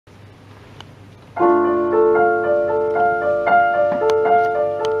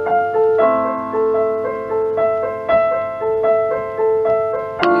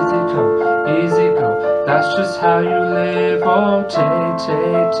how you live. Oh,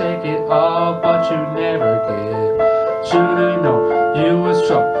 take it all, but you never give. Should've known you was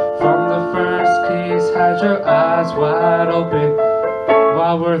trouble from the first kiss. Had your eyes wide open.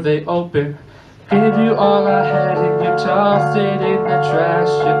 Why were they open? Gave you all I had and you tossed it in the trash.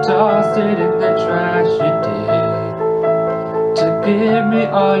 You tossed it in the trash, you did. To give me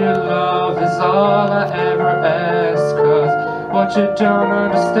all your love is all I ever ask. Cause what you don't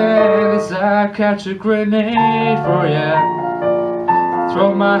understand is I catch a grenade for ya,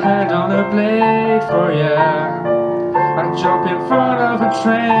 throw my hand on a blade for ya, I jump in front of a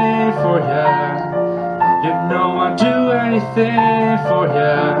train for ya. You know I'd do anything for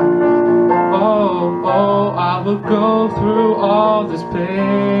ya. Oh, I would go through all this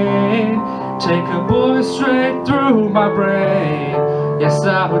pain, take a bullet straight through my brain. Yes,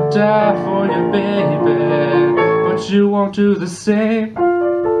 I would die for you, baby, but you won't do the same.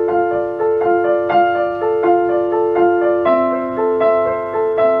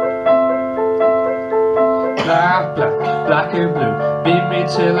 Black and blue, beat me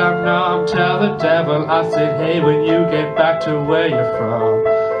till I'm numb. Tell the devil I said hey when you get back to where you're from.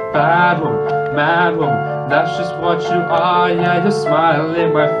 Bad woman, mad woman, that's just what you are. Yeah, you smile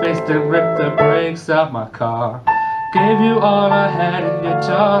in my face, then rip the brakes out my car. Gave you all I had and you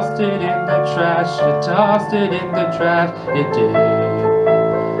tossed it in the trash. You tossed it in the trash, you did.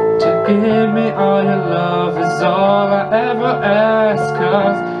 To give me all your love is all I ever ask.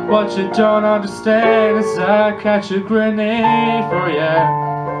 Cause what you don't understand is I catch a grenade for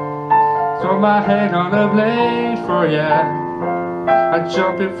ya, throw my hand on a blade for ya, I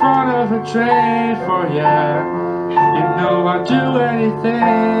jump in front of a train for ya. You know I'd do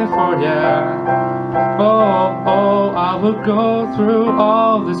anything for ya. Oh, I would go through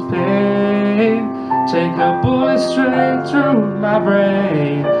all this pain, take a bullet straight through my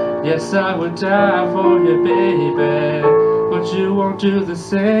brain. Yes, I would die for you, baby, but you won't do the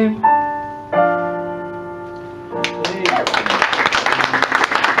same.